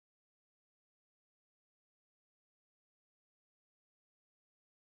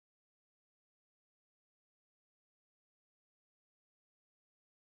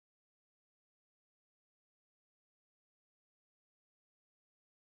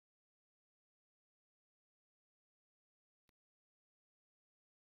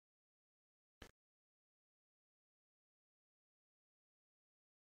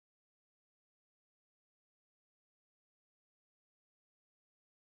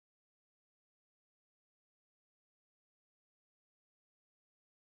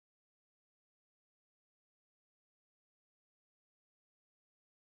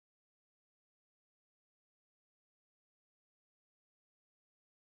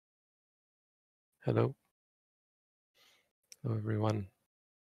Hello. Hello, everyone.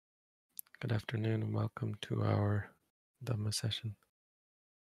 Good afternoon and welcome to our Dhamma session.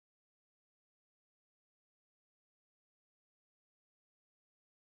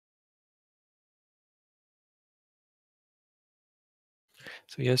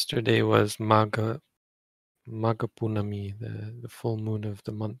 So yesterday was Magha Punami, the full moon of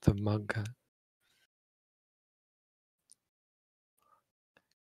the month of Magha.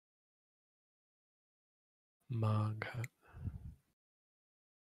 Magha,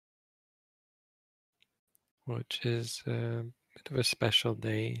 which is a bit of a special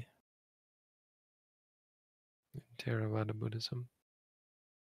day in Theravada Buddhism.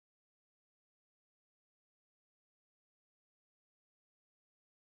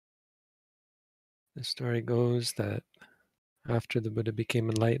 The story goes that after the Buddha became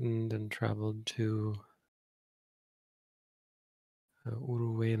enlightened and traveled to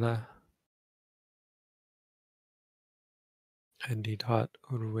Uruvela, and he taught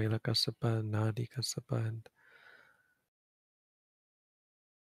Uruvela Kassapa, Nadi Kassapa, and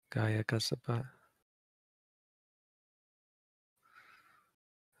Gaya Kassapa,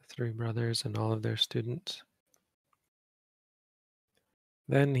 the three brothers and all of their students.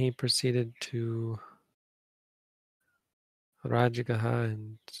 Then he proceeded to Rajagaha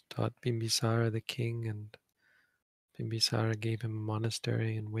and taught Bimbisara the king, and Bimbisara gave him a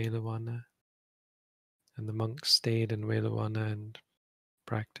monastery in Velawana, and the monks stayed in Velawana and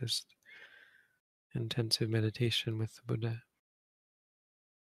practiced intensive meditation with the Buddha.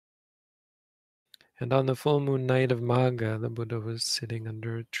 And on the full moon night of Magha, the Buddha was sitting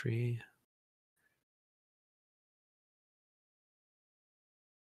under a tree.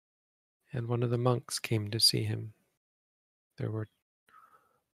 And one of the monks came to see him. There were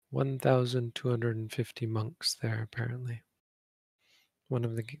 1,250 monks there, apparently. One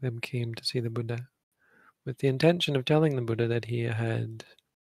of them came to see the Buddha with the intention of telling the Buddha that he had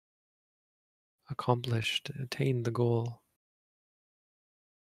attained the goal.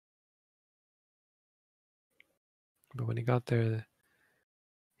 But when he got there,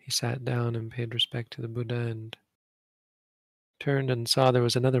 he sat down and paid respect to the Buddha and turned and saw there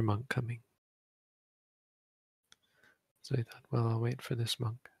was another monk coming. So he thought, well, I'll wait for this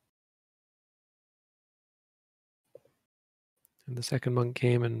monk. And the second monk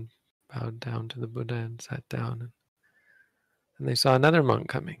came and bowed down to the Buddha and sat down. And they saw another monk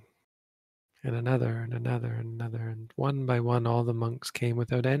coming, and another, and another, and another. And one by one, all the monks came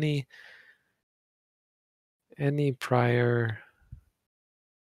without any prior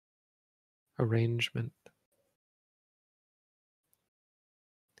arrangement,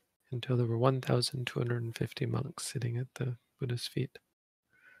 until there were 1,250 monks sitting at the Buddha's feet.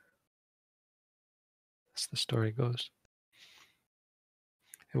 As the story goes.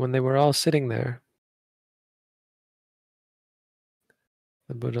 And when they were all sitting there,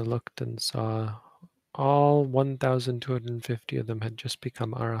 the Buddha looked and saw all 1,250 of them had just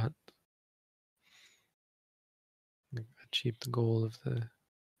become arhat, achieved the goal of the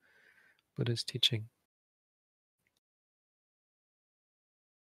Buddha's teaching.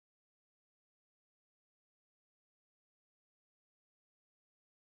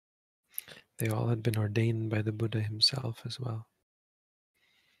 They all had been ordained by the Buddha himself as well.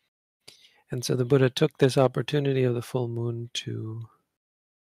 And so the Buddha took this opportunity of the full moon to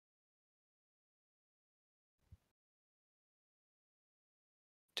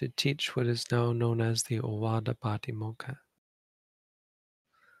teach what is now known as the Ovada Patimokkha.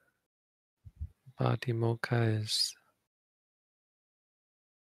 Patimokkha is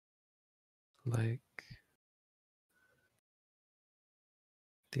like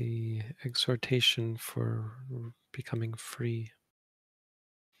the exhortation for becoming free.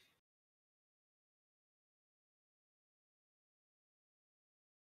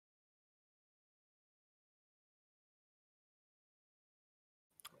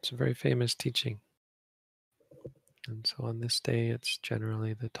 It's a very famous teaching. And so on this day, it's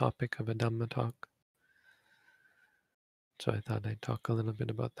generally the topic of a Dhamma talk. So I thought I'd talk a little bit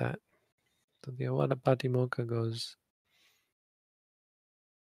about that. So the Ovada Patimokkha goes,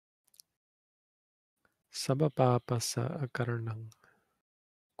 Sabapapasa akaranang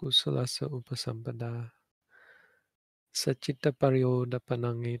kusalasa upasampada Sachitta Paryoda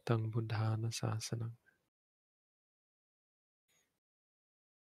Panangitang Buddhana Sasanang.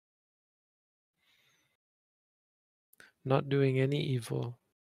 Not doing any evil,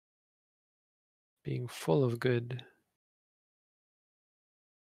 being full of good,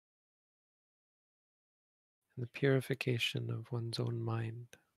 and the purification of one's own mind.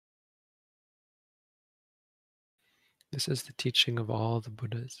 This is the teaching of all the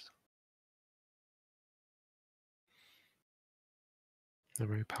Buddhas. A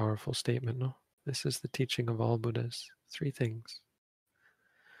very powerful statement, no? This is the teaching of all Buddhas. 3 things.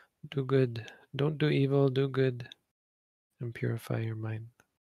 Do good, don't do evil, do good, and purify your mind.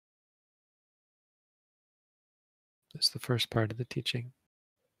 That's the first part of the teaching.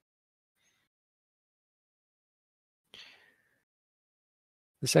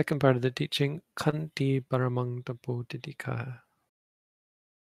 The second part of the teaching, Khanti Paramang Tapo Titika.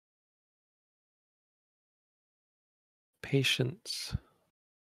 Patience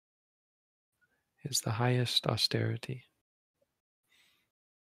is the highest austerity.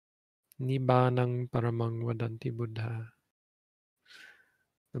 Nibbanang Paramang Vadanti Buddha.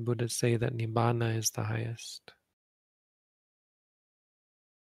 The Buddhas say that Nibbana is the highest.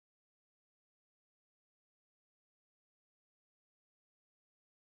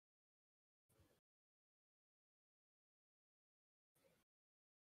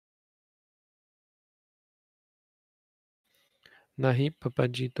 Nahi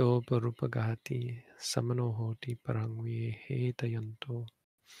papajito parupagati samanohoti parangvi hetayanto.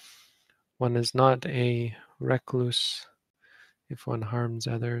 One is not a recluse if one harms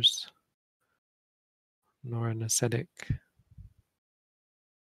others, nor an ascetic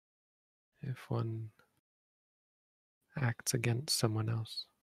if one acts against someone else,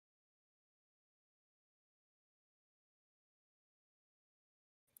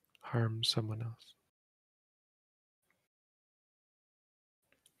 harms someone else.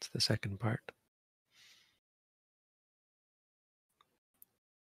 It's the second part.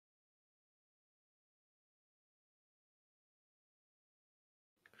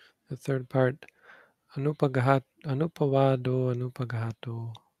 The third part, anupavado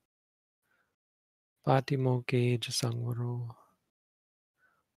anupagato patimoke jasangvaro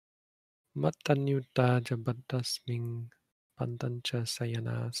mattanyutta jabaddasming pantancha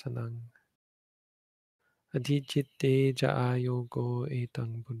sayana sanang adhichitte ja ayogo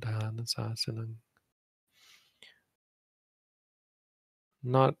etang buddhana sasanang.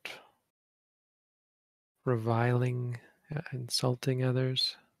 Not reviling, insulting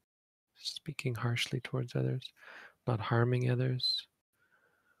others, speaking harshly towards others, not harming others,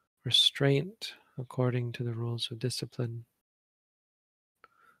 restraint according to the rules of discipline,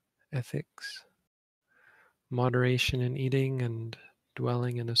 ethics, moderation in eating and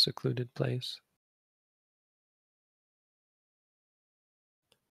dwelling in a secluded place.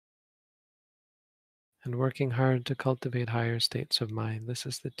 And working hard to cultivate higher states of mind. This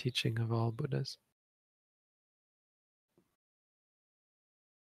is the teaching of all Buddhas.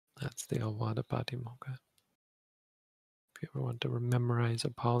 That's the Avada Patimokkha. If you ever want to memorize a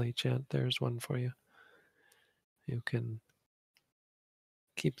Pali chant, there's one for you. You can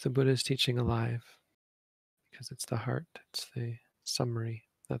keep the Buddha's teaching alive because it's the heart, it's the summary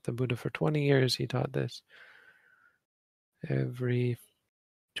that the Buddha, for 20 years, he taught this. Every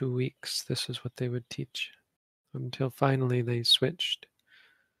 2 weeks, this is what they would teach until finally they switched.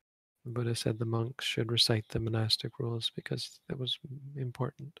 The Buddha said the monks should recite the monastic rules because it was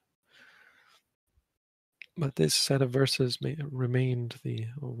important. But this set of verses remained the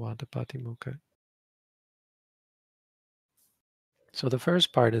Ovada Patimokkha. So the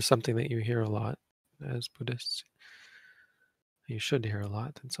first part is something that you hear a lot as Buddhists. You should hear a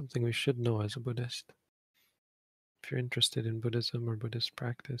lot, and something we should know as a Buddhist. If you're interested in Buddhism or Buddhist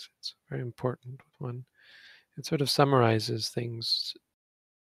practice, it's very important. It sort of summarizes things.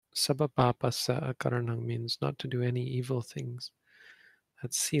 Sabapapasa akaranang means not to do any evil things.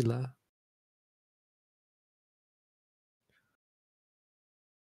 That's sila.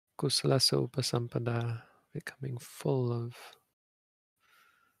 Kusalasa upasampada, becoming full of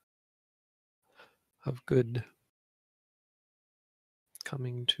good,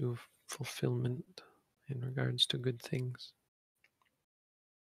 coming to fulfillment in regards to good things.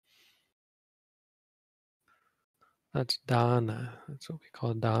 That's dana. That's what we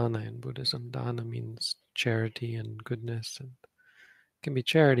call dana in Buddhism. Dana means charity and goodness, and it can be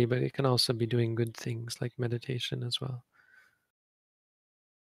charity, but it can also be doing good things like meditation as well.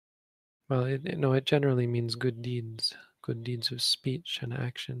 Well, it generally means good deeds of speech and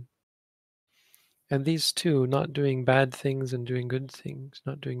action. And these two, not doing bad things and doing good things,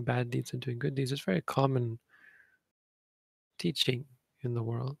 not doing bad deeds and doing good deeds, is very common teaching in the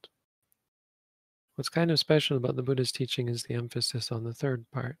world. What's kind of special about the Buddha's teaching is the emphasis on the third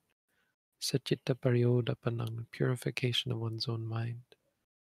part, sacitta paryodapanang, purification of one's own mind.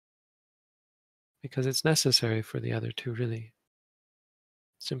 Because it's necessary for the other two, really.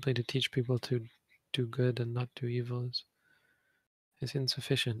 Simply to teach people to do good and not do evil is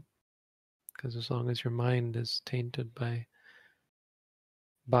insufficient. Because as long as your mind is tainted by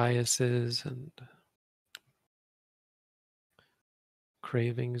biases and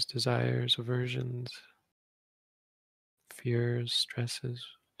cravings, desires, aversions, fears, stresses,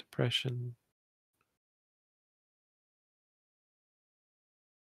 depression,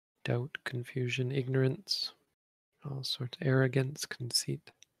 doubt, confusion, ignorance, all sorts, arrogance,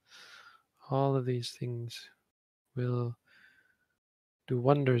 conceit. All of these things will do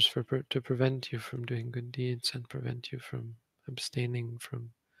wonders to prevent you from doing good deeds and prevent you from abstaining from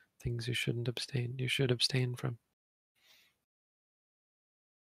things you shouldn't abstain. You should abstain from.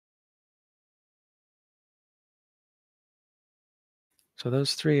 So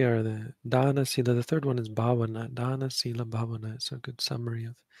those three are the dana, sila. The third one is bhavana. Dana, sila, bhavana. It's a good summary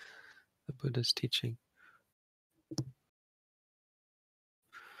of the Buddha's teaching.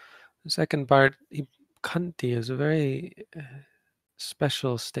 The second part, khanti, is a very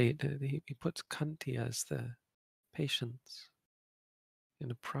special state. He puts khanti as the patience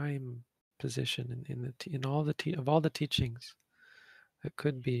in a prime position in all the teachings that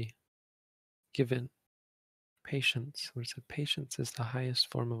could be given. Patience, where it said patience is the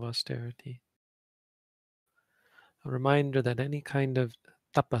highest form of austerity. A reminder that any kind of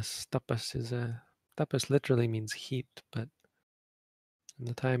tapas literally means heat, but in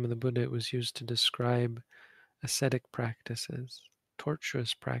the time of the Buddha it was used to describe ascetic practices,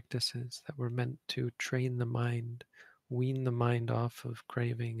 torturous practices that were meant to train the mind, wean the mind off of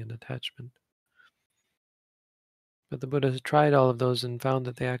craving and attachment. But the Buddha tried all of those and found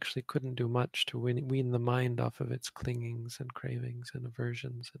that they actually couldn't do much to wean the mind off of its clingings and cravings and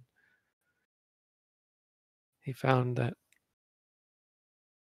aversions. And he found that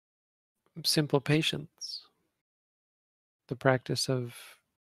simple patience, the practice of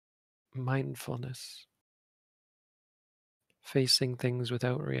mindfulness, facing things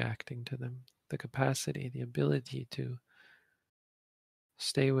without reacting to them, the capacity, the ability to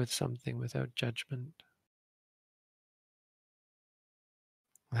stay with something without judgment.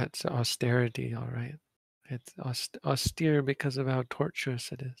 That's austerity, all right. It's austere because of how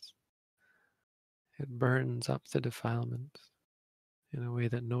torturous it is. It burns up the defilements in a way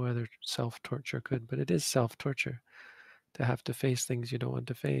that no other self-torture could. But it is self-torture to have to face things you don't want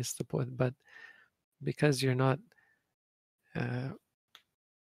to face. But because you're not uh,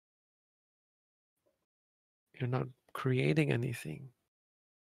 creating anything,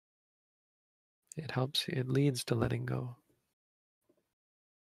 it helps. It leads to letting go.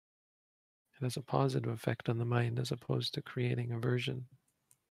 It has a positive effect on the mind as opposed to creating aversion.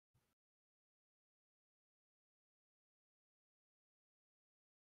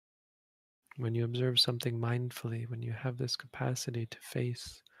 When you observe something mindfully, when you have this capacity to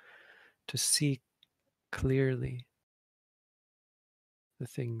face, to see clearly the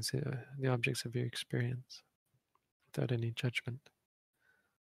things, the objects of your experience, without any judgment.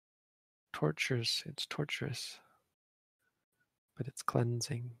 It's torturous, but it's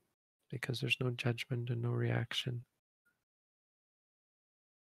cleansing because there's no judgment and no reaction.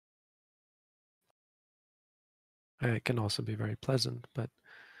 It can also be very pleasant, but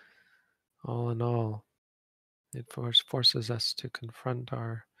all in all, it forces us to confront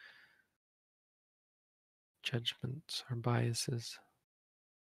our judgments, our biases,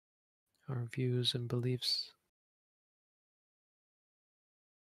 our views and beliefs,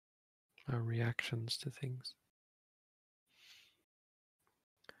 our reactions to things.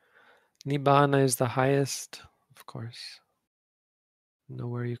 Nibbana is the highest, of course.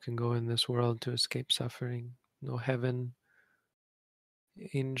 Nowhere you can go in this world to escape suffering. No heaven,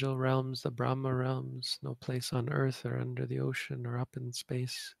 angel realms, the Brahma realms, no place on earth or under the ocean or up in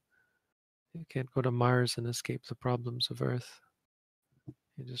space. You can't go to Mars and escape the problems of earth.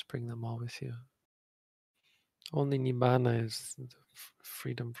 You just bring them all with you. Only Nibbana is the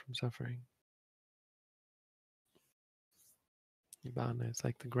freedom from suffering. Nibbana is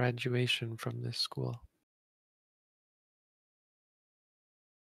like the graduation from this school.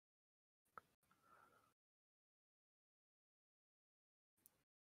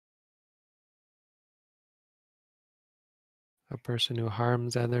 A person who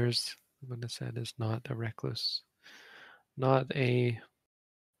harms others, Buddha said, is not a recluse, not a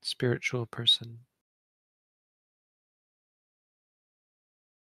spiritual person.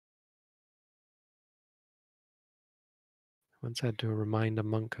 I once had to remind a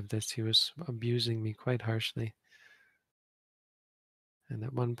monk of this. He was abusing me quite harshly. And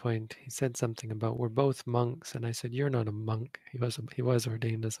at one point he said something about we're both monks, and I said, "You're not a monk." He was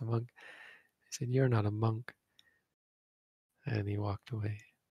ordained as a monk. I said, "You're not a monk." And he walked away.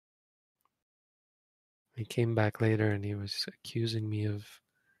 He came back later and he was accusing me of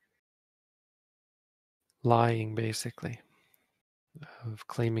lying, basically, of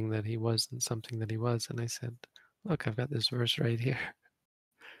claiming that he wasn't something that he was. And I said, "Look, I've got this verse right here."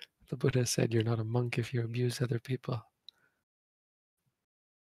 The Buddha said you're not a monk if you abuse other people.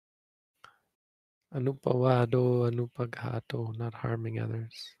 Anupawado, anupaghato, not harming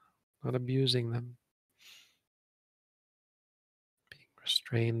others, not abusing them, being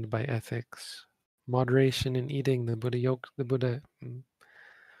restrained by ethics. Moderation in eating, the Buddha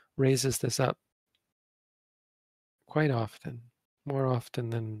raises this up quite often, more often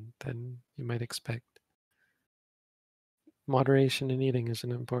than you might expect. Moderation in eating is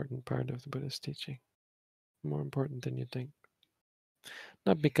an important part of the Buddhist teaching, more important than you think.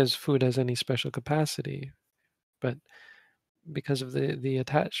 Not because food has any special capacity, but because of the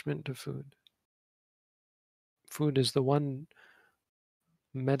attachment to food. Food is the one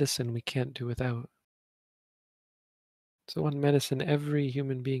medicine we can't do without. It's the one medicine every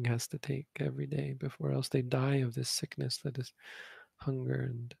human being has to take every day before else they die of this sickness that is hunger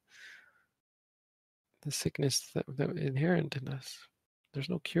and the sickness that inherent in us. There's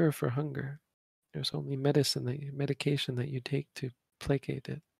no cure for hunger. There's only medication that you take to placate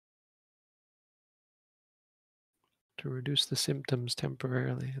it, to reduce the symptoms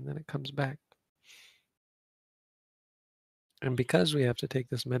temporarily, and then it comes back. And because we have to take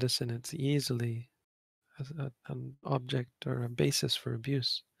this medicine, it's easily an object or a basis for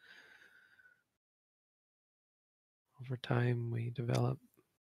abuse. Over time, we develop,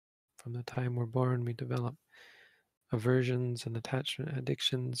 from the time we're born, we develop aversions and attachment,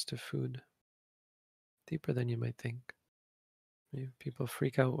 addictions to food, deeper than you might think. People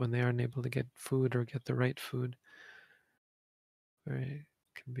freak out when they aren't able to get food or get the right food. Can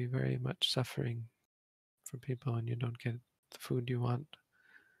be very much suffering for people when you don't get the food you want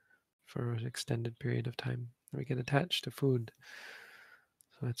for an extended period of time. We get attached to food.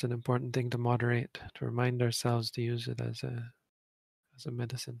 So it's an important thing to moderate, to remind ourselves to use it as a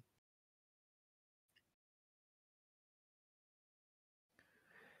medicine.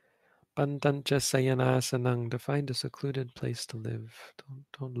 Pantancha sayanasanang, to find a secluded place to live.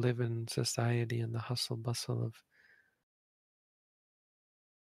 Don't live in society in the hustle bustle of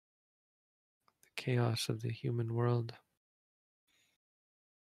the chaos of the human world.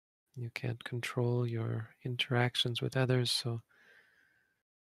 You can't control your interactions with others, so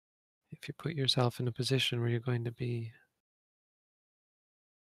if you put yourself in a position where you're going to be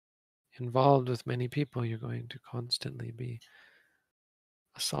involved with many people, you're going to constantly be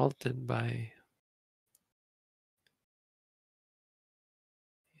assaulted by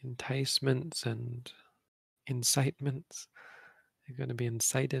enticements and incitements. You're going to be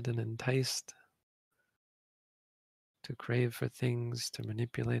incited and enticed to crave for things, to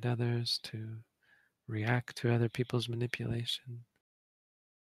manipulate others, to react to other people's manipulation,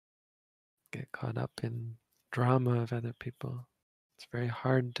 get caught up in drama of other people. It's very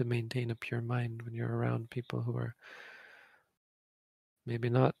hard to maintain a pure mind when you're around people who are maybe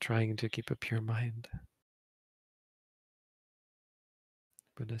not trying to keep a pure mind.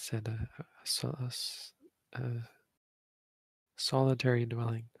 Buddha said a solitary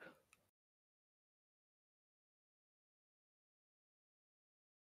dwelling.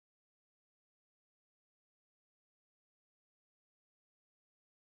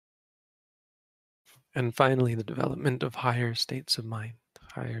 And finally, the development of higher states of mind,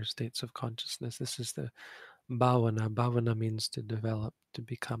 higher states of consciousness. This is the bhavana. Bhavana means to develop, to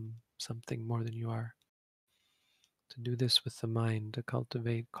become something more than you are. To do this with the mind, to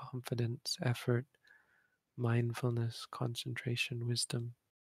cultivate confidence, effort, mindfulness, concentration, wisdom.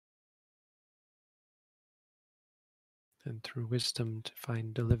 And through wisdom to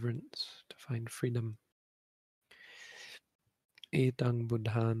find deliverance, to find freedom. Etang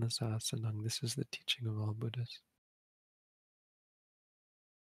buddhana sasanang. This is the teaching of all Buddhas.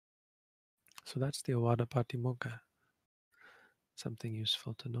 So that's the Awada Patimokkha. Something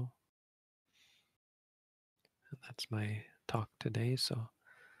useful to know. And that's my talk today. So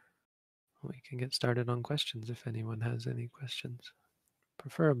we can get started on questions if anyone has any questions.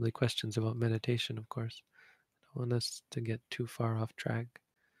 Preferably questions about meditation, of course. I don't want us to get too far off track.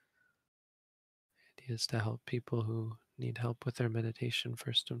 The idea is to help people who need help with their meditation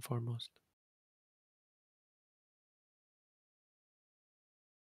first and foremost.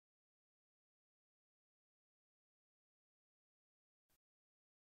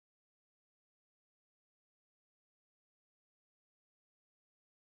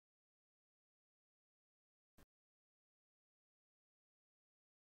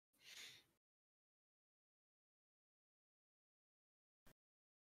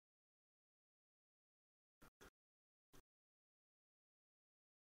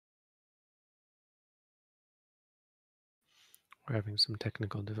 We're having some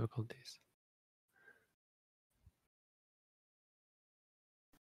technical difficulties.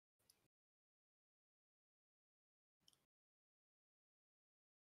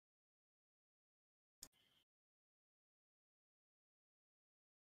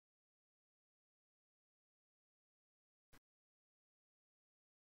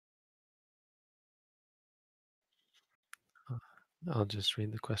 I'll just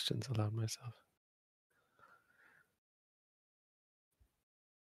read the questions aloud myself.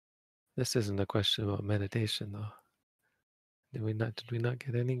 This isn't a question about meditation, though. Did we not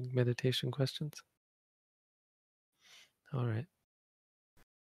get any meditation questions? All right.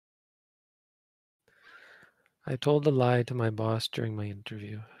 I told a lie to my boss during my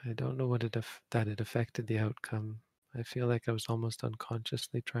interview. I don't know that it affected the outcome. I feel like I was almost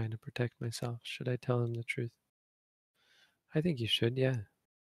unconsciously trying to protect myself. Should I tell him the truth? I think you should, yeah.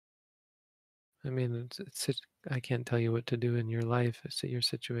 I mean, I can't tell you what to do in your life. Your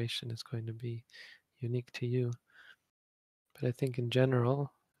situation is going to be unique to you. But I think in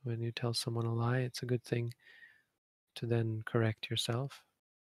general, when you tell someone a lie, it's a good thing to then correct yourself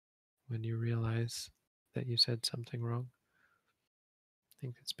when you realize that you said something wrong. I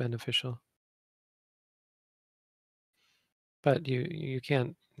think it's beneficial. But you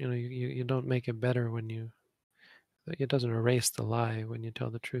can't, you don't make it better when it doesn't erase the lie when you tell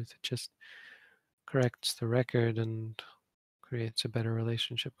the truth. It just corrects the record and creates a better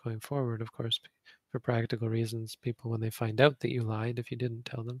relationship going forward. Of course, for practical reasons, people, when they find out that you lied, if you didn't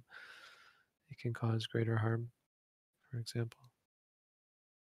tell them, it can cause greater harm, for example.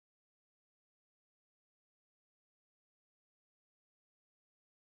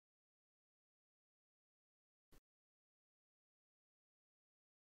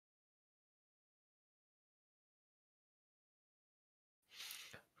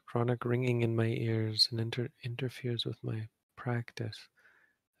 Chronic ringing in my ears and interferes with my practice.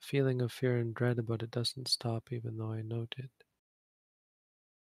 The feeling of fear and dread about it doesn't stop even though I note it.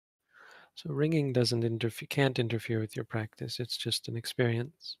 So ringing can't interfere with your practice. It's just an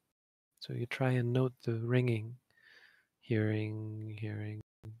experience. So you try and note the ringing, hearing,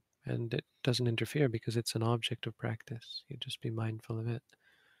 and it doesn't interfere because it's an object of practice. You just be mindful of it.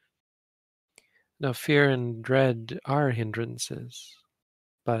 Now, fear and dread are hindrances,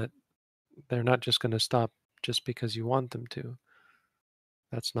 but they're not just going to stop just because you want them to.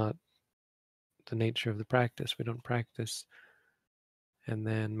 That's not the nature of the practice. We don't practice and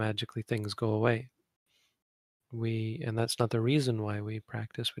then magically things go away. And that's not the reason why we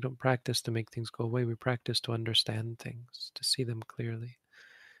practice. We don't practice to make things go away. We practice to understand things, to see them clearly.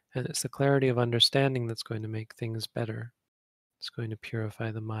 And it's the clarity of understanding that's going to make things better. It's going to purify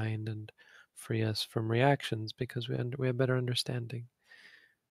the mind and free us from reactions because we have better understanding.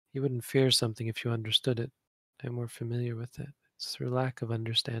 You wouldn't fear something if you understood it and were familiar with it. It's through lack of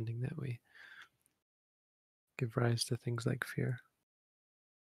understanding that we give rise to things like fear.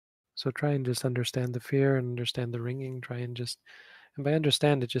 So try and just understand the fear and understand the ringing. And by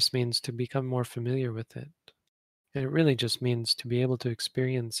understand, it just means to become more familiar with it. And it really just means to be able to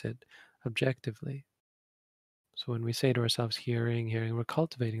experience it objectively. So when we say to ourselves, hearing, we're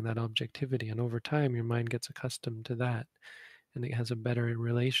cultivating that objectivity. And over time, your mind gets accustomed to that and it has a better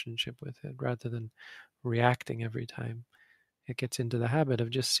relationship with it rather than reacting every time. It gets into the habit of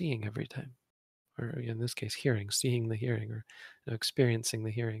just seeing every time, or in this case, seeing the hearing, or experiencing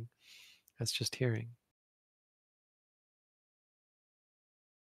the hearing. That's just hearing.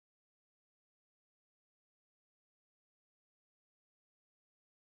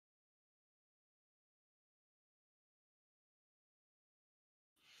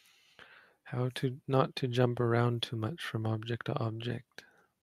 How to not to jump around too much from object to object.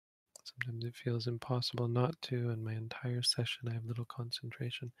 Sometimes it feels impossible not to, and my entire session I have little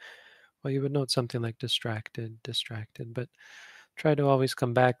concentration. Well, you would note something like distracted, but try to always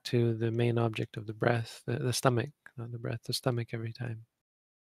come back to the main object of the breath, the stomach, not the breath, the stomach every time.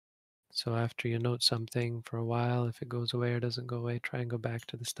 So after you note something for a while, if it goes away or doesn't go away, try and go back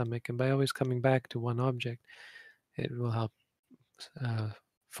to the stomach. And by always coming back to one object, it will help uh,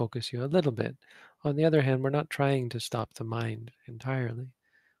 focus you a little bit. On the other hand, we're not trying to stop the mind entirely.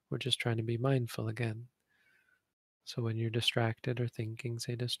 We're just trying to be mindful again. So when you're distracted or thinking,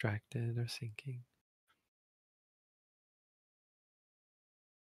 say distracted or thinking.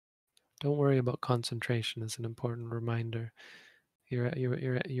 Don't worry about concentration is an important reminder.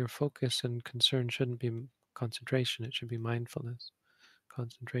 Your focus and concern shouldn't be concentration, it should be mindfulness.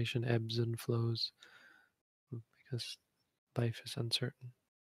 Concentration ebbs and flows because life is uncertain.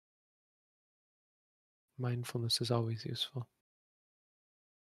 Mindfulness is always useful.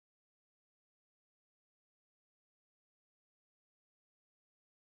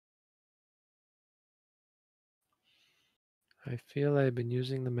 I feel I've been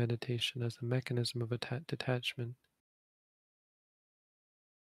using the meditation as a mechanism of detachment.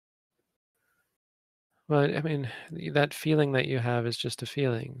 Well, I mean, that feeling that you have is just a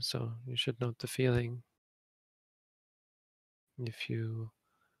feeling, so you should note the feeling. If you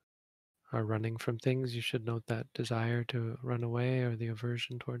are running from things, you should note that desire to run away or the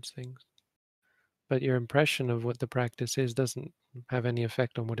aversion towards things. But your impression of what the practice is doesn't have any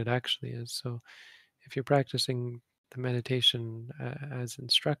effect on what it actually is. So if you're practicing the meditation as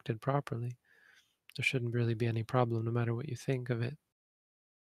instructed properly, there shouldn't really be any problem no matter what you think of it,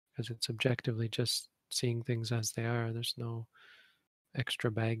 because it's objectively just seeing things as they are. There's no extra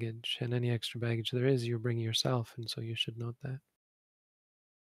baggage, and any extra baggage there is, you bring yourself, and so you should note that.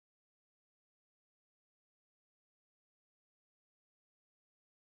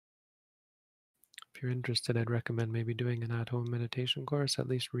 If you're interested, I'd recommend maybe doing an at-home meditation course, at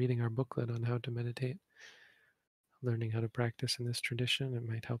least reading our booklet on how to meditate, learning how to practice in this tradition. It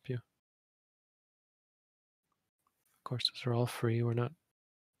might help you. Courses are all free. We're not,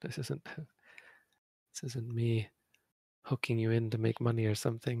 this isn't this isn't me hooking you in to make money or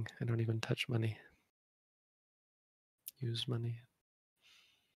something. I don't even touch money, use money.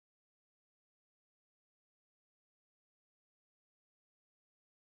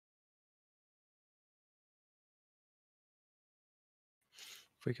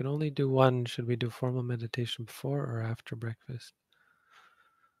 If we can only do one, should we do formal meditation before or after breakfast?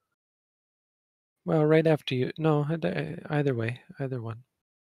 Well, right after you, no, either way, either one,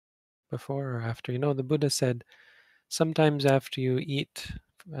 before or after. You know, the Buddha said sometimes after you eat,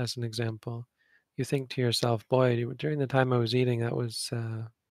 as an example, you think to yourself, boy, during the time I was eating, that was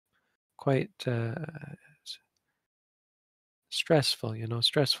quite stressful,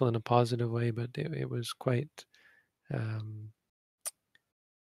 stressful in a positive way, but it was um,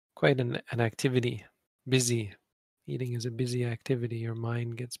 quite an activity, busy. Eating is a busy activity. Your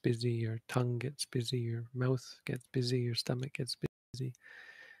mind gets busy, your tongue gets busy, your mouth gets busy, your stomach gets busy,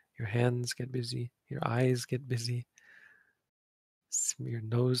 your hands get busy, your eyes get busy, your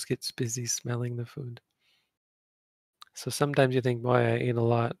nose gets busy smelling the food. So sometimes you think, boy, I ate a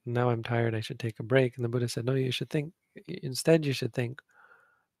lot. Now I'm tired. I should take a break. And the Buddha said, no, you should think, instead, you should think,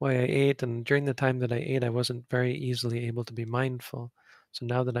 why I ate. And during the time that I ate, I wasn't very easily able to be mindful. So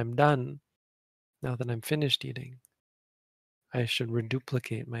now that I'm done, now that I'm finished eating, I should redouble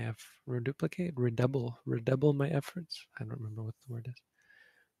my efforts. I don't remember what the word is.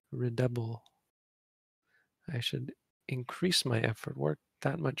 Redouble. I should increase my effort, work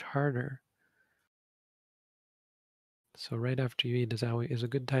that much harder. So right after you eat is a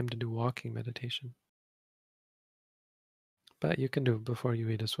good time to do walking meditation. But you can do it before you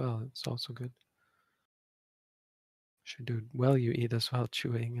eat as well. It's also good. You should do it while you eat as well,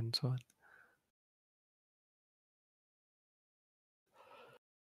 chewing and so on.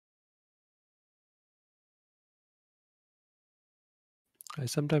 I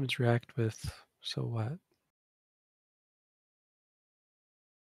sometimes react with, so what?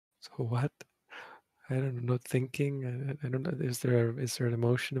 So what? I don't know, thinking. I don't know. Is there an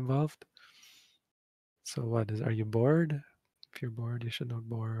emotion involved? So what are you bored? If you're bored, you should know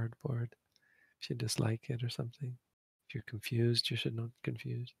bored. If you dislike it or something. If you're confused, you should know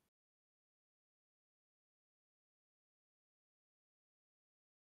confused.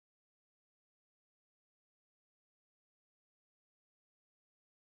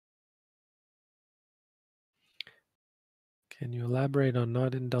 Can you elaborate on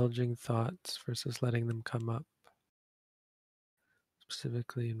not indulging thoughts versus letting them come up,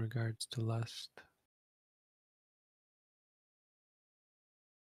 specifically in regards to lust?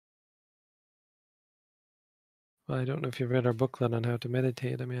 Well, I don't know if you've read our booklet on how to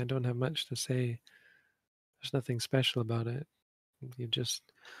meditate. I mean, I don't have much to say. There's nothing special about it.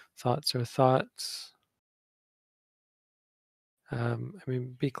 Thoughts are thoughts. I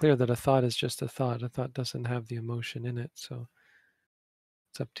mean, be clear that a thought is just a thought. A thought doesn't have the emotion in it. So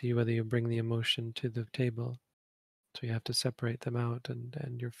it's up to you whether you bring the emotion to the table. So you have to separate them out,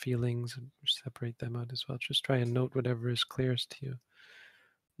 and your feelings, and separate them out as well. Just try and note whatever is clearest to you.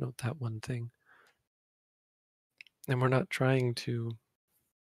 Note that one thing. And we're not trying to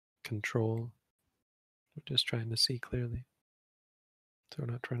control. We're just trying to see clearly. So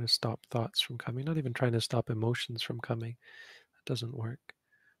we're not trying to stop thoughts from coming, not even trying to stop emotions from coming. That doesn't work.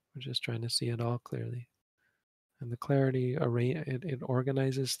 We're just trying to see it all clearly. And the clarity, it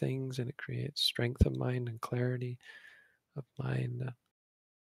organizes things, and it creates strength of mind and clarity of mind.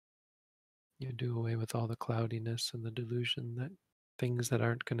 You do away with all the cloudiness and the delusion that things that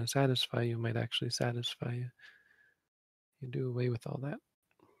aren't going to satisfy you might actually satisfy you. You do away with all that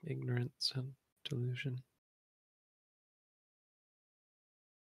ignorance and delusion.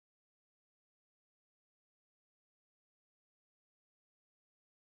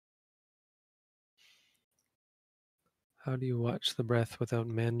 How do you watch the breath without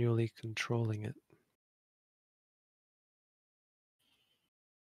manually controlling it?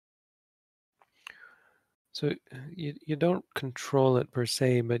 So you don't control it per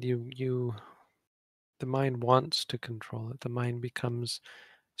se, but the mind wants to control it. The mind becomes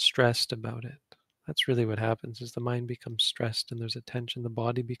stressed about it. That's really what happens is the mind becomes stressed and there's a tension. The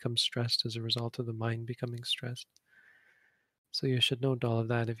body becomes stressed as a result of the mind becoming stressed. So you should note all of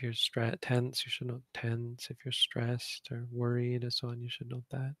that. If you're tense, you should note tense. If you're stressed or worried or so on, you should note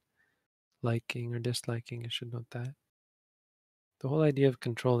that. Liking or disliking, you should note that. The whole idea of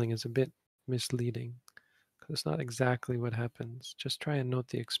controlling is a bit misleading because it's not exactly what happens. Just try and note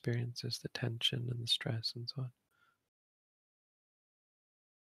the experiences, the tension and the stress and so on.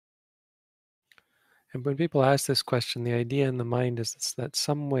 And when people ask this question, the idea in the mind is that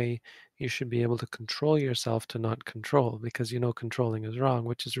some way you should be able to control yourself to not control because you know controlling is wrong,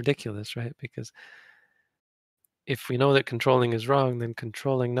 which is ridiculous, right? Because if we know that controlling is wrong, then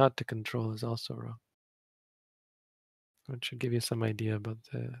controlling not to control is also wrong. Which should give you some idea about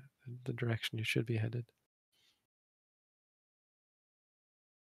the direction you should be headed.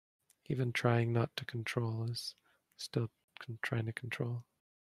 Even trying not to control is still trying to control.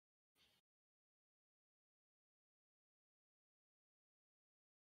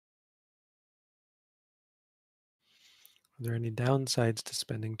 Are there any downsides to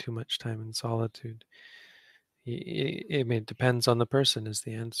spending too much time in solitude? It depends on the person is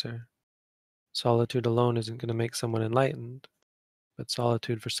the answer. Solitude alone isn't going to make someone enlightened, but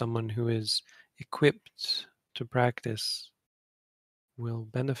solitude for someone who is equipped to practice will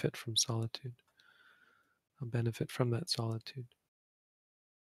benefit from solitude, will benefit from that solitude.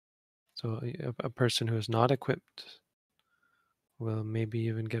 So a person who is not equipped will maybe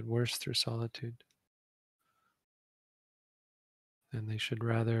even get worse through solitude. And they should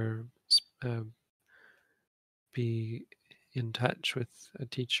rather uh, be in touch with a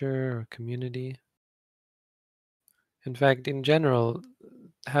teacher or a community. In fact, in general,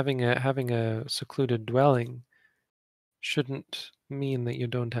 having a secluded dwelling shouldn't mean that you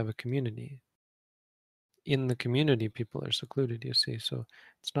don't have a community. In the community, people are secluded, you see. So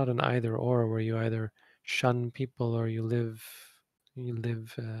it's not an either or where you either shun people or you live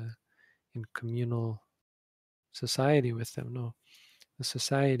in communal society with them. No, the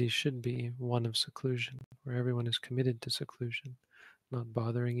society should be one of seclusion, where everyone is committed to seclusion, not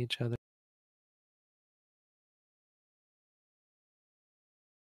bothering each other.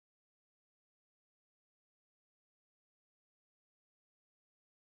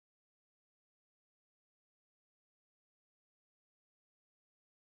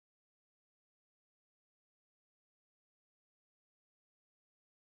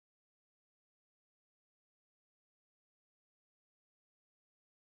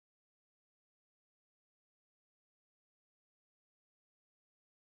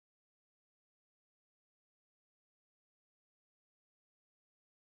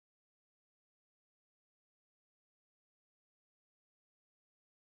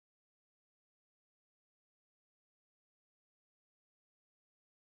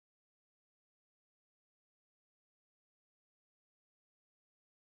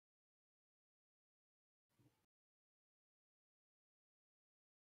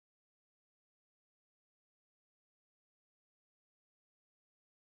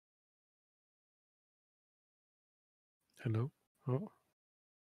 Hello? Oh,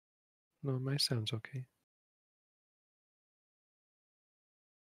 no, my sound's okay.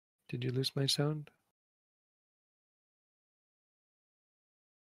 Did you lose my sound?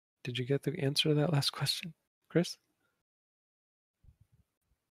 Did you get the answer to that last question, Chris?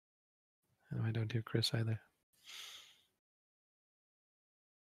 No, I don't hear Chris either.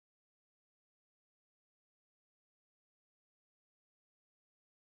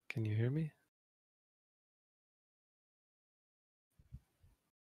 Can you hear me?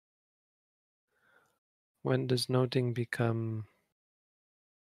 When does noting become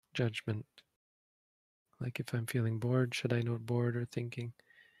judgment? Like if I'm feeling bored, should I note bored or thinking?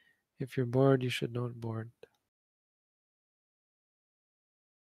 If you're bored, you should note bored.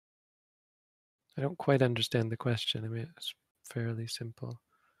 I don't quite understand the question. I mean, it's fairly simple.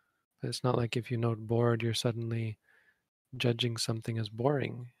 But it's not like if you note bored, you're suddenly judging something as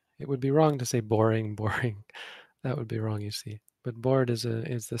boring. It would be wrong to say boring, boring. That would be wrong, you see. But bored is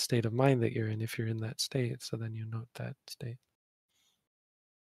the state of mind that you're in if you're in that state, so then you note that state.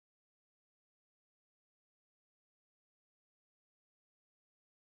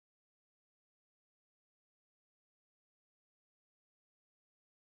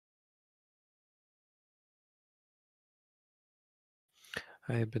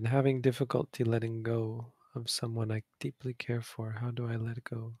 I have been having difficulty letting go of someone I deeply care for. How do I let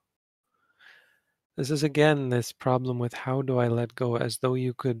go? This is again this problem with how do I let go, as though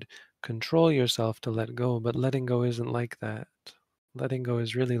you could control yourself to let go, but letting go isn't like that. Letting go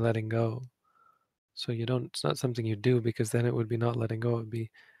is really letting go. So you don't, it's not something you do, because then it would be not letting go, it would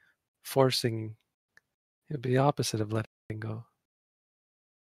be forcing, it would be the opposite of letting go.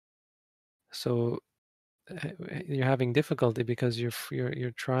 So you're having difficulty because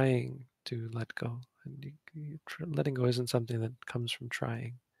you're trying to let go, and letting go isn't something that comes from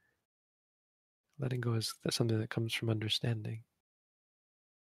trying. Letting go is something that comes from understanding.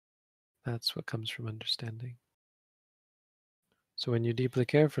 That's what comes from understanding. So when you deeply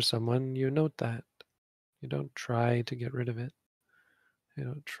care for someone, you note that. You don't try to get rid of it. You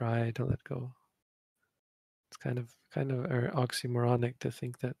don't try to let go. It's kind of oxymoronic to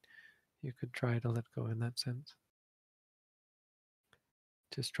think that you could try to let go in that sense.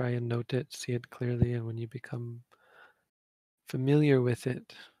 Just try and note it, see it clearly, and when you become familiar with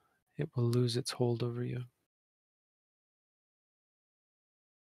it, it will lose its hold over you.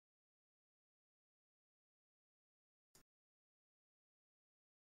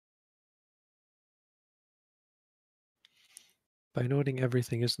 By noting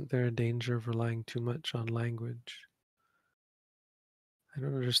everything, isn't there a danger of relying too much on language? I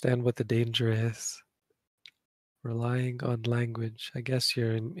don't understand what the danger is. Relying on language. I guess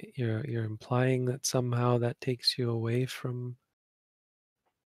you're implying that somehow that takes you away from.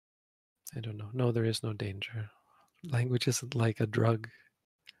 I don't know. No, there is no danger. Language isn't like a drug.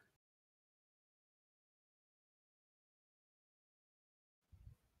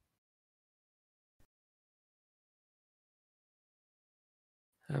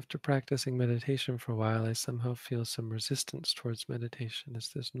 After practicing meditation for a while, I somehow feel some resistance towards meditation.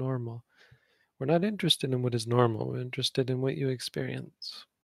 Is this normal? We're not interested in what is normal. We're interested in what you experience.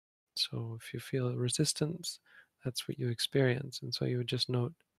 So if you feel resistance, that's what you experience. And so you would just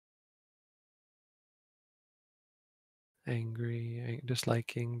note angry,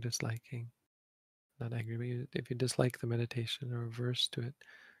 disliking, not angry, but if you dislike the meditation or averse to it,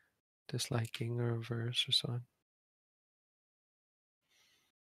 disliking or averse or so on.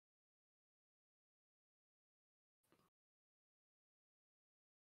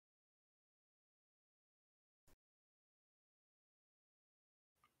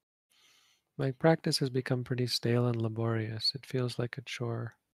 My practice has become pretty stale and laborious. It feels like a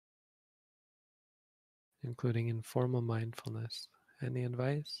chore, including informal mindfulness. Any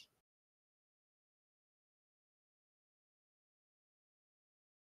advice?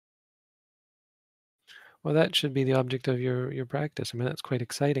 Well, that should be the object of your practice. I mean, that's quite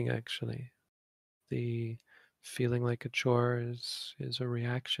exciting, actually. The feeling like a chore is a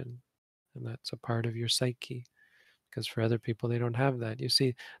reaction, and that's a part of your psyche. Because for other people, they don't have that. You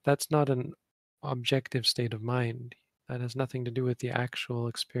see, that's not an objective state of mind. That has nothing to do with the actual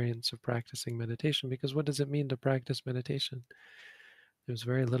experience of practicing meditation. Because what does it mean to practice meditation? There's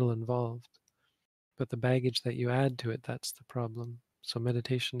very little involved. But the baggage that you add to it, that's the problem. So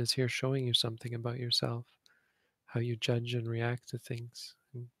meditation is here showing you something about yourself, how you judge and react to things,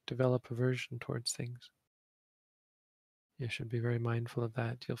 and develop aversion towards things. You should be very mindful of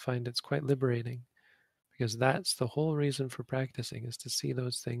that. You'll find it's quite liberating, because that's the whole reason for practicing, is to see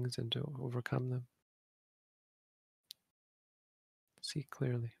those things and to overcome them. See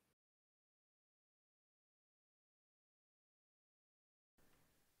clearly.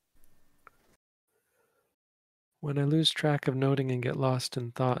 When I lose track of noting and get lost in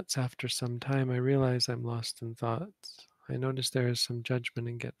thoughts, after some time I realize I'm lost in thoughts. I notice there is some judgment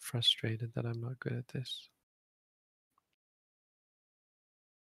and get frustrated that I'm not good at this.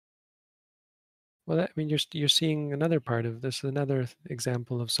 Well, I mean, you're seeing another part of this. Another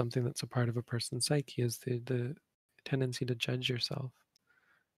example of something that's a part of a person's psyche is the tendency to judge yourself,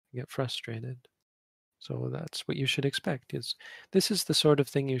 get frustrated. So that's what you should expect. This is the sort of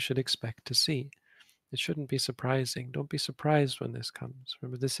thing you should expect to see. It shouldn't be surprising. Don't be surprised when this comes.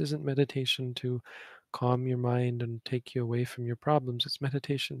 Remember, this isn't meditation to calm your mind and take you away from your problems. It's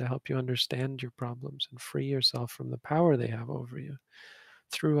meditation to help you understand your problems and free yourself from the power they have over you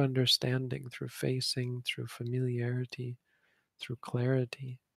through understanding, through facing, through familiarity, through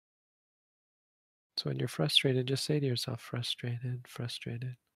clarity. So when you're frustrated, just say to yourself, frustrated,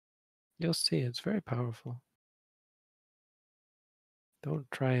 frustrated. You'll see it's very powerful.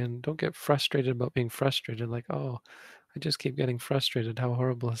 Don't get frustrated about being frustrated, like, oh, I just keep getting frustrated. How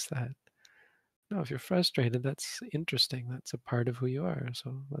horrible is that? No, if you're frustrated, that's interesting. That's a part of who you are.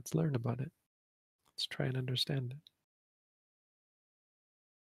 So let's learn about it. Let's try and understand it.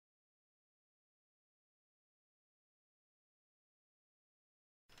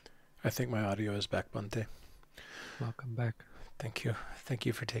 I think my audio is back, Bhante. Welcome back. Thank you. Thank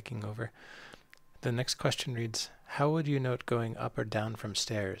you for taking over. The next question reads, how would you note going up or down from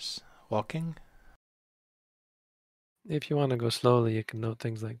stairs? walking? If you want to go slowly, you can note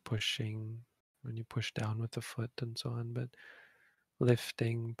things like pushing, when you push down with the foot and so on, but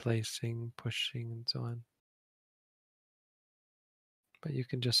lifting, placing, pushing, and so on. But you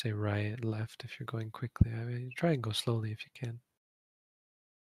can just say right, left if you're going quickly. I mean, try and go slowly if you can.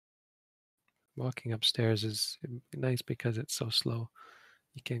 Walking upstairs is nice because it's so slow.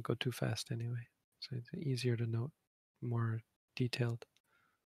 You can't go too fast anyway. So it's easier to note, more detailed.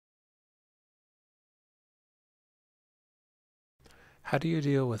 How do you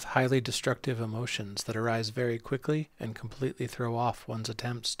deal with highly destructive emotions that arise very quickly and completely throw off one's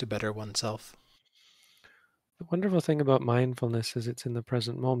attempts to better oneself? The wonderful thing about mindfulness is it's in the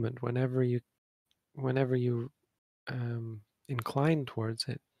present moment. Whenever you incline towards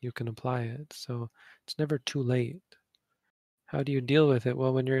it, you can apply it. So it's never too late. How do you deal with it?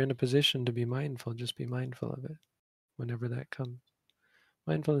 Well, when you're in a position to be mindful, just be mindful of it whenever that comes.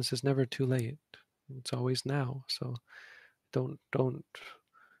 Mindfulness is never too late. It's always now. So don't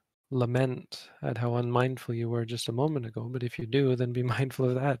lament at how unmindful you were just a moment ago. But if you do, then be mindful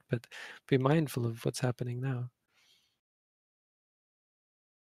of that. But be mindful of what's happening now.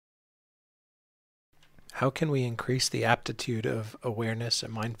 How can we increase the aptitude of awareness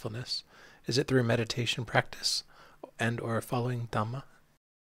and mindfulness? Is it through meditation practice and or following Dhamma?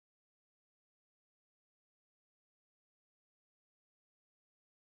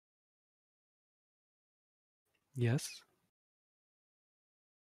 Yes.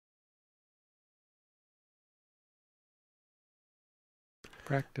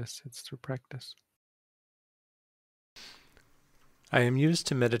 Practice. It's through practice. I am used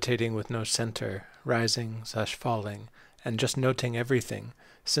to meditating with no center, rising/falling, and just noting everything.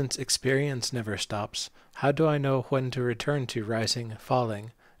 Since experience never stops, how do I know when to return to rising,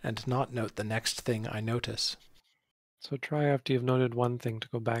 falling, and not note the next thing I notice? So try after you've noted one thing to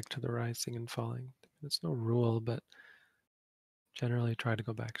go back to the rising and falling. It's no rule, but generally try to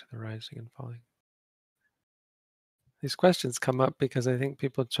go back to the rising and falling. These questions come up because I think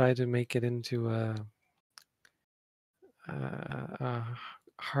people try to make it into a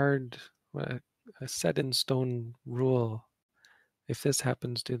hard, a set in stone rule. If this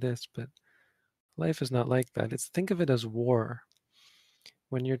happens, do this. But life is not like that. Think of it as war.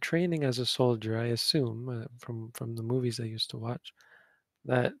 When you're training as a soldier, I assume from the movies I used to watch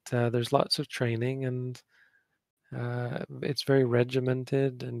that there's lots of training and it's very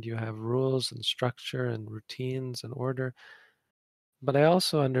regimented, and you have rules and structure and routines and order. But I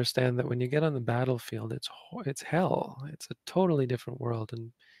also understand that when you get on the battlefield, it's hell. It's a totally different world,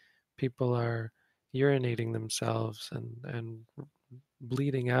 and people are urinating themselves and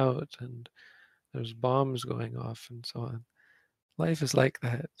bleeding out, and there's bombs going off and so on. Life is like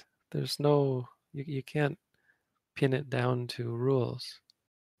that. There's no you can't pin it down to rules,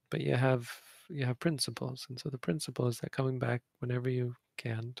 but you have principles, and so the principle is that coming back whenever you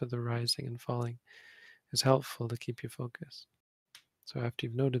can to the rising and falling is helpful to keep you focused. So after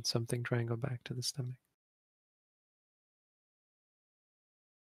you've noted something, try and go back to the stomach.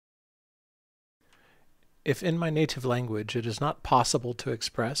 If in my native language it is not possible to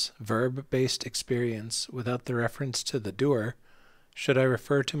express verb-based experience without the reference to the doer, should I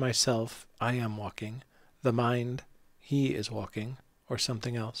refer to myself, I am walking, the mind, he is walking, or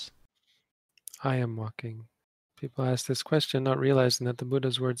something else? I am walking. People ask this question not realizing that the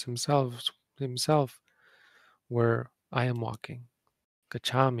Buddha's words himself were I am walking.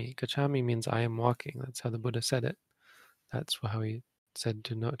 Gachami. Gachami means I am walking. That's how the Buddha said it. That's how he said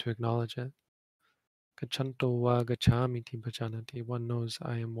to acknowledge it. Gachanto wa gachami ti bhajanati. One knows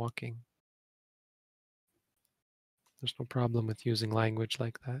I am walking. There's no problem with using language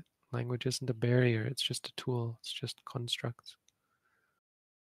like that. Language isn't a barrier, it's just a tool, it's just constructs.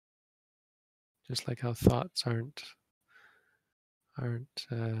 Just like how thoughts aren't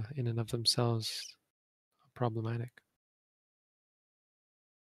in and of themselves problematic.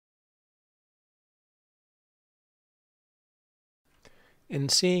 In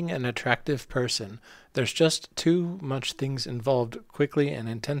seeing an attractive person, there's just too much things involved quickly and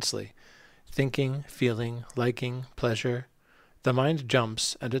intensely. Thinking, feeling, liking, pleasure. The mind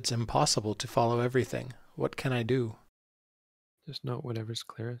jumps and it's impossible to follow everything. What can I do? Just note whatever's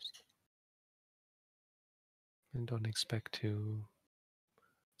clearest. And don't expect to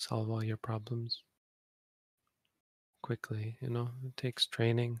solve all your problems quickly. It takes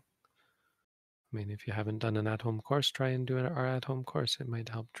training. I mean, if you haven't done an at-home course, try and do our at-home course. It might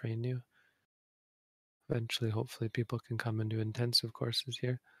help train you. Eventually, hopefully, people can come and do intensive courses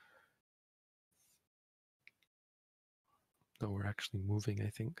here. Though we're actually moving,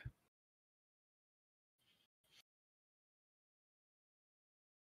 I think.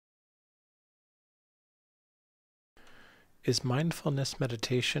 Is mindfulness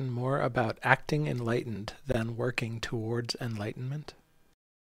meditation more about acting enlightened than working towards enlightenment?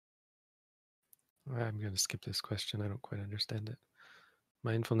 I'm going to skip this question. I don't quite understand it.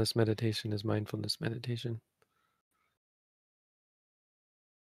 Mindfulness meditation is mindfulness meditation.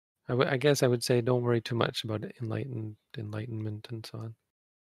 I guess I would say don't worry too much about enlightenment and so on.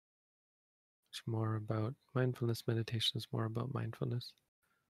 It's more about mindfulness meditation is more about mindfulness,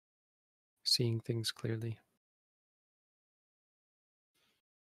 seeing things clearly.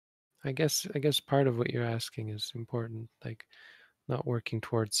 I guess part of what you're asking is important, like not working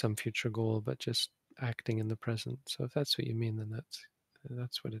towards some future goal, but just acting in the present. So if that's what you mean, then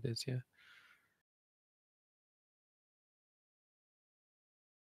that's what it is, yeah.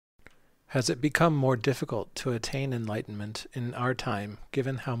 Has it become more difficult to attain enlightenment in our time,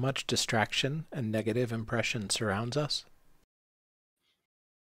 given how much distraction and negative impression surrounds us?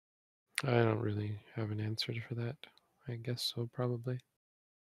 I don't really have an answer for that. I guess so, probably.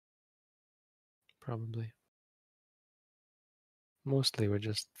 Probably. Mostly we're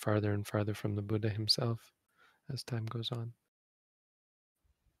just farther and farther from the Buddha himself as time goes on.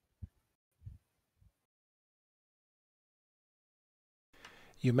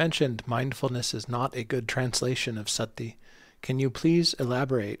 You mentioned mindfulness is not a good translation of sati. Can you please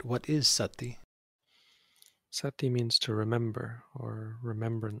elaborate what is sati? Sati means to remember or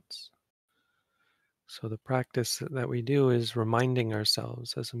remembrance. So the practice that we do is reminding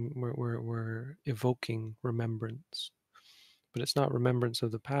ourselves as we're evoking remembrance. But it's not remembrance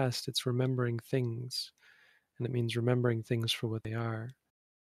of the past, it's remembering things. And it means remembering things for what they are.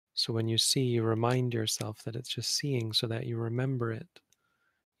 So when you see, you remind yourself that it's just seeing so that you remember it.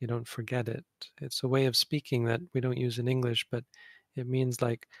 You don't forget it. It's a way of speaking that we don't use in English, but it means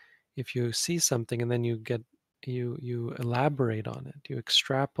like if you see something and then you elaborate on it, you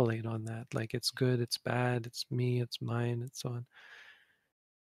extrapolate on that, like it's good, it's bad, it's me, it's mine, and so on.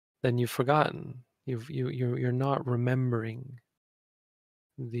 Then you've forgotten. You're not remembering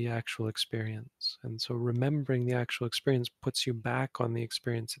the actual experience. And so remembering the actual experience puts you back on the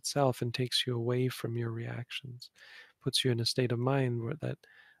experience itself and takes you away from your reactions, puts you in a state of mind where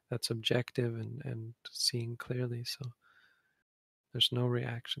that's objective and seeing clearly. So there's no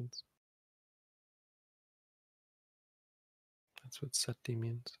reactions. That's what sati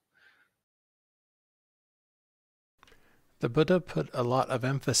means. The Buddha put a lot of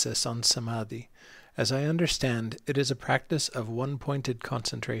emphasis on samadhi. As I understand, it is a practice of one-pointed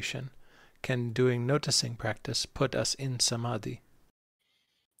concentration. Can doing noticing practice put us in samadhi?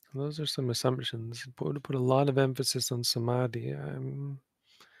 Those are some assumptions. Buddha put a lot of emphasis on samadhi.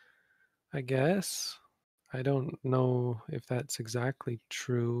 I guess. I don't know if that's exactly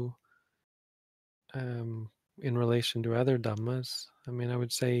true in relation to other dhammas. I mean, I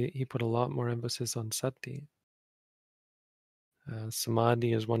would say he put a lot more emphasis on sati.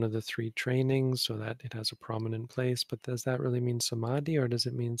 Samadhi is one of the three trainings, so that it has a prominent place. But does that really mean samadhi, or does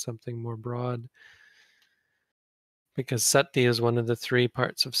it mean something more broad? Because sati is one of the three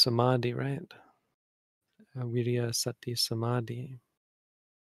parts of samadhi, right? Virya, sati, samadhi.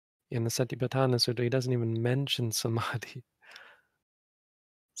 In the Satipatthana Sutta, he doesn't even mention samadhi.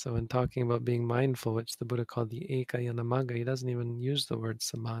 So in talking about being mindful, which the Buddha called the Ekayana Magga, he doesn't even use the word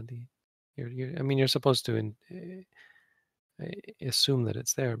samadhi. I mean, you're supposed to assume that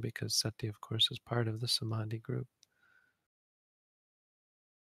it's there because sati, of course, is part of the samadhi group.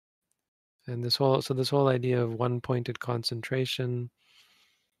 And this whole idea of one-pointed concentration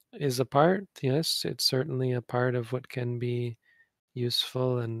is a part. Yes, it's certainly a part of what can be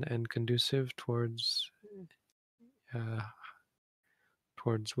useful and conducive uh,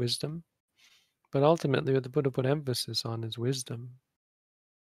 towards wisdom. But ultimately, what the Buddha put emphasis on is wisdom.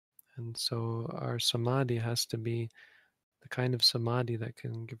 And so our samadhi has to be the kind of samadhi that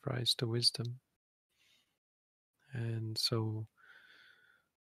can give rise to wisdom. And so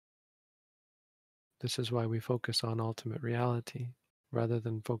this is why we focus on ultimate reality rather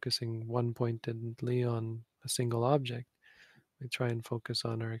than focusing one pointedly on a single object. We try and focus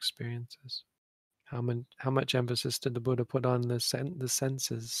on our experiences. How much emphasis did the Buddha put on the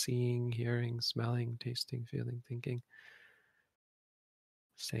senses, seeing, hearing, smelling, tasting, feeling, thinking,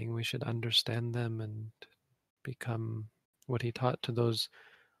 saying we should understand them and become what he taught to those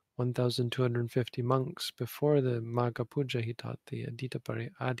 1,250 monks before the Magha Puja. He taught the Adita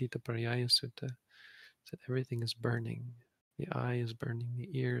Pariyaya Sutta. Said everything is burning. The eye is burning, the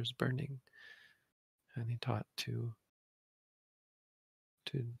ear is burning. And he taught to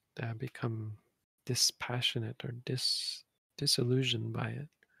become dispassionate or disillusioned by it,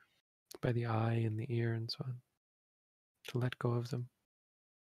 by the eye and the ear and so on, to let go of them.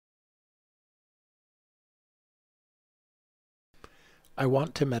 I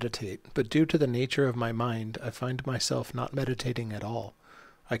want to meditate, but due to the nature of my mind, I find myself not meditating at all.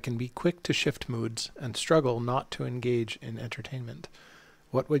 I can be quick to shift moods and struggle not to engage in entertainment.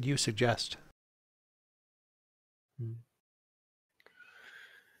 What would you suggest?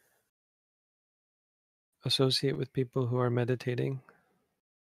 Associate with people who are meditating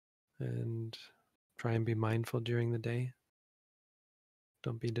and try and be mindful during the day.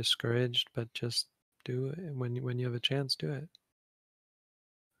 Don't be discouraged, but just do it when you have a chance, do it.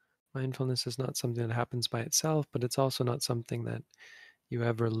 Mindfulness is not something that happens by itself, but it's also not something that you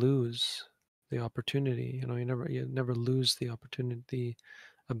ever lose the opportunity. You never lose the opportunity, the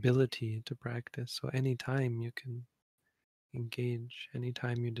ability to practice. So anytime you can engage,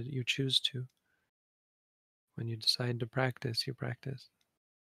 anytime you choose to. When you decide to practice, you practice.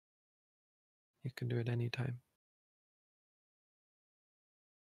 You can do it anytime.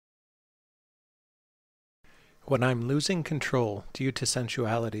 When I'm losing control due to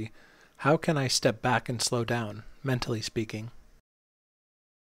sensuality, how can I step back and slow down, mentally speaking?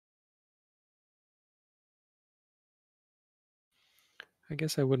 I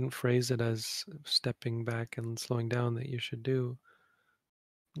guess I wouldn't phrase it as stepping back and slowing down that you should do.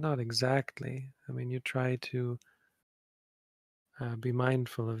 Not exactly. I mean, you try to be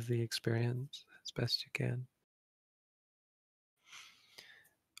mindful of the experience as best you can.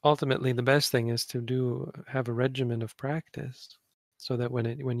 Ultimately, the best thing is to have a regimen of practice, so that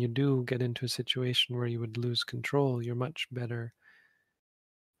when you do get into a situation where you would lose control, you're much better,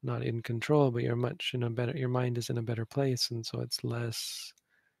 not in control, but you're much in a better, your mind is in a better place, and so it's less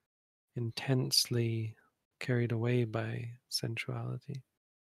intensely carried away by sensuality.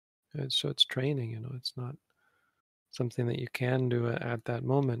 So it's training, it's not something that you can do at that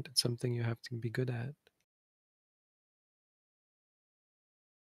moment. It's something you have to be good at,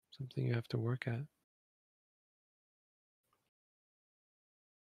 something you have to work at.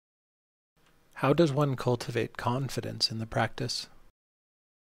 How does one cultivate confidence in the practice?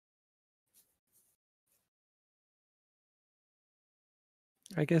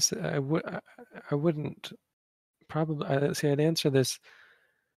 I guess I wouldn't probably I'd answer this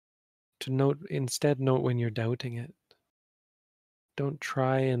to note when you're doubting it. Don't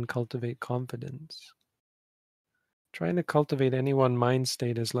try and cultivate confidence. Trying to cultivate any one mind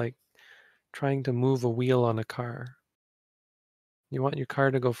state is like trying to move a wheel on a car. You want your car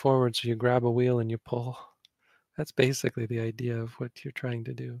to go forward, so you grab a wheel and you pull. That's basically the idea of what you're trying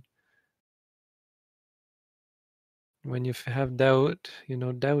to do. When you have doubt,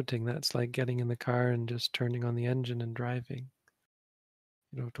 doubting, that's like getting in the car and just turning on the engine and driving.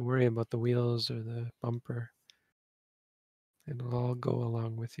 You don't have to worry about the wheels or the bumper. It'll all go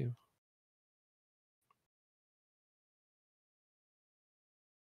along with you.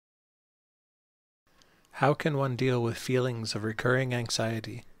 How can one deal with feelings of recurring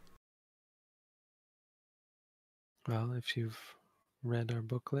anxiety? Well, if you've read our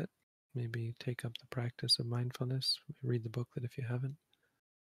booklet, maybe take up the practice of mindfulness. Read the booklet if you haven't.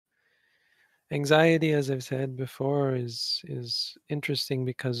 Anxiety, as I've said before, is interesting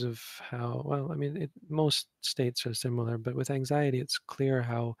because of how, well, I mean, most states are similar, but with anxiety, it's clear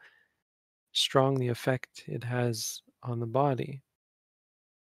how strong the effect it has on the body.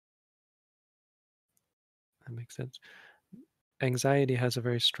 That makes sense. Anxiety has a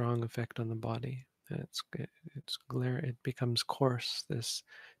very strong effect on the body. It becomes coarse. This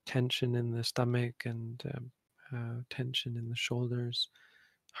tension in the stomach and tension in the shoulders,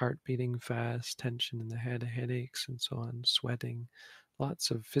 heart beating fast, tension in the head, headaches, and so on, sweating,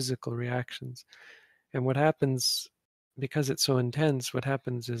 lots of physical reactions. And what happens, because it's so intense, what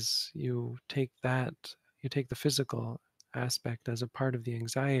happens is you take the physical aspect as a part of the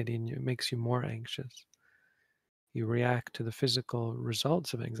anxiety, and it makes you more anxious. You react to the physical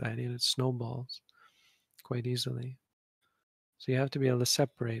results of anxiety, and it snowballs quite easily. So you have to be able to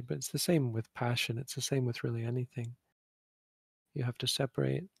separate, but it's the same with passion. It's the same with really anything. You have to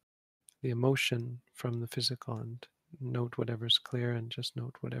separate the emotion from the physical and note whatever's clear and just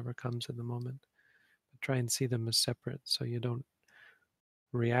note whatever comes at the moment. But try and see them as separate so you don't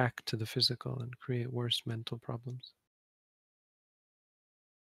react to the physical and create worse mental problems.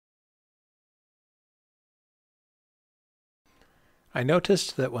 I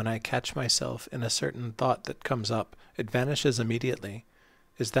noticed that when I catch myself in a certain thought that comes up, it vanishes immediately.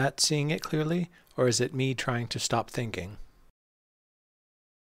 Is that seeing it clearly, or is it me trying to stop thinking?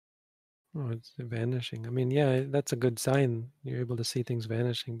 Oh, it's vanishing. I mean, yeah, that's a good sign. You're able to see things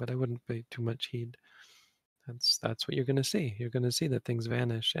vanishing, but I wouldn't pay too much heed. That's what you're going to see. You're going to see that things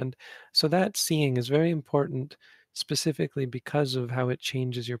vanish. And so that seeing is very important specifically because of how it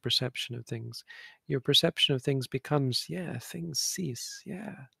changes your perception of things. Your perception of things becomes, yeah, things cease.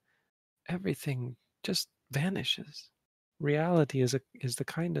 Yeah, everything just vanishes. Reality is the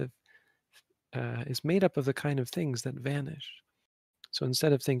kind of is made up of the kind of things that vanish. So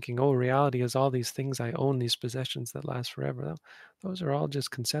instead of thinking, oh, reality is all these things I own, these possessions that last forever, those are all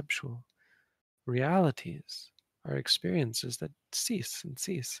just conceptual. Realities are experiences that cease and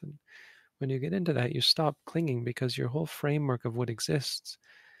cease. And when you get into that, you stop clinging because your whole framework of what exists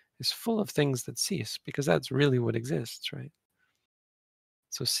is full of things that cease, because that's really what exists, right?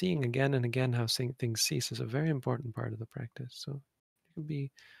 So seeing again and again how things cease is a very important part of the practice. So you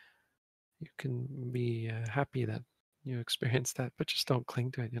can be happy that you experience that, but just don't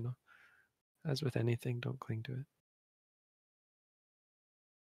cling to it, As with anything, don't cling to it.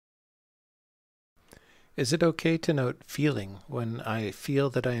 Is it okay to note feeling when I feel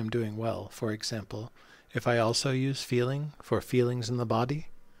that I am doing well, for example, if I also use feeling for feelings in the body?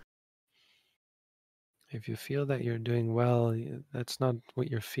 If you feel that you're doing well, that's not what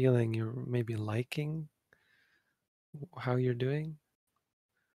you're feeling. You're maybe liking how you're doing.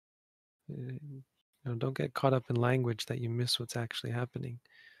 Don't get caught up in language that you miss what's actually happening.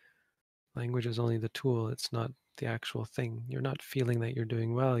 Language is only the tool, it's not the actual thing. You're not feeling that you're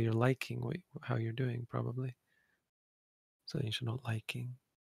doing well, you're liking how you're doing, probably. So you should not liking.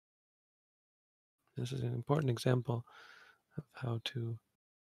 This is an important example of how to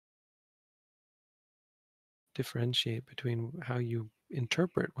differentiate between how you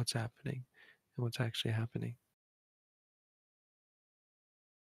interpret what's happening and what's actually happening.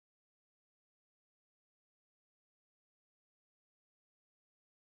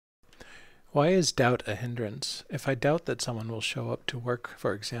 Why is doubt a hindrance? If I doubt that someone will show up to work,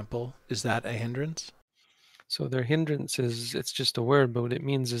 for example, is that a hindrance? So their hindrances, it's just a word, but what it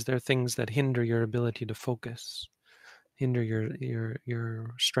means is they're things that hinder your ability to focus, hinder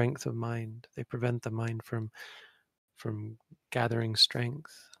your strength of mind. They prevent the mind from gathering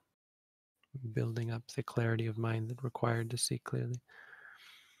strength, building up the clarity of mind that required to see clearly.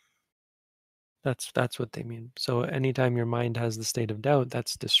 That's what they mean. So anytime your mind has the state of doubt,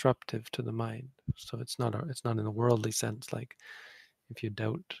 that's disruptive to the mind. So it's not in a worldly sense, like if you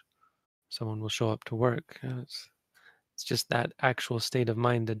doubt someone will show up to work. It's just that actual state of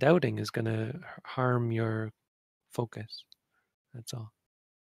mind. The doubting is going to harm your focus. That's all.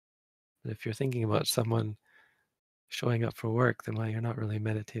 But if you're thinking about someone showing up for work, then well, you're not really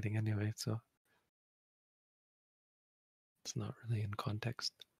meditating anyway. So it's not really in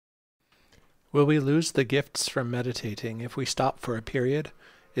context. Will we lose the gifts from meditating if we stop for a period?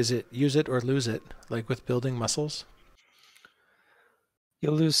 Is it use it or lose it, like with building muscles?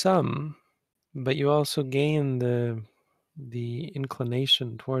 You'll lose some, but you also gain the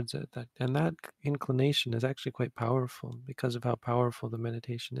inclination towards it. That inclination is actually quite powerful because of how powerful the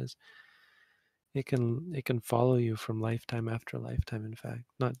meditation is. It can follow you from lifetime after lifetime, in fact,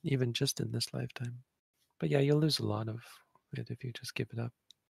 not even just in this lifetime. But yeah, you'll lose a lot of it if you just give it up.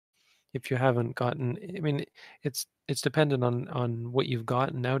 If you haven't gotten, I mean, it's dependent on what you've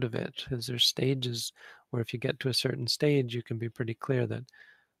gotten out of it. Because there's stages where if you get to a certain stage, you can be pretty clear that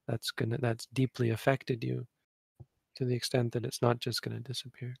that's deeply affected you to the extent that it's not just gonna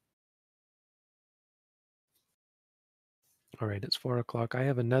disappear. All right, it's 4 o'clock. I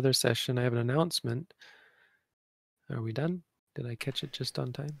have another session. I have an announcement. Are we done? Did I catch it just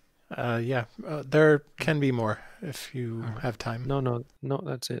on time? Yeah, there can be more if you All right. have time. No,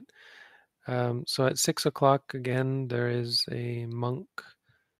 that's it. So at 6 o'clock again, there is a monk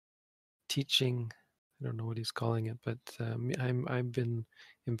teaching. I don't know what he's calling it, but I've been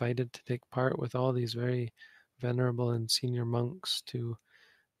invited to take part with all these very venerable and senior monks to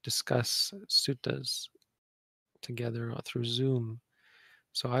discuss suttas together through Zoom.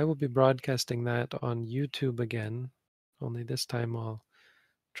 So I will be broadcasting that on YouTube again, only this time I'll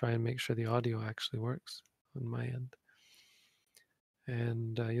try and make sure the audio actually works on my end.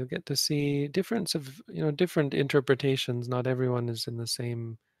 And you'll get to see different interpretations. Not everyone is in the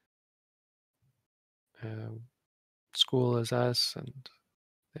same uh, school as us, and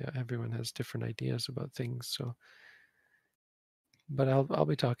everyone has different ideas about things. So, but I'll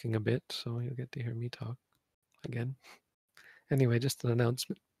be talking a bit, so you'll get to hear me talk again. Anyway, just an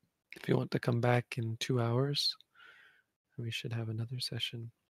announcement. If you want to come back in 2 hours, we should have another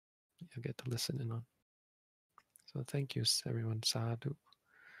session you'll get to listen in on. So thank you, everyone. Sadhu.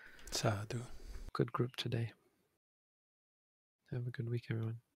 Sadhu. Good group today. Have a good week,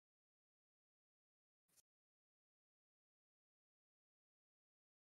 everyone.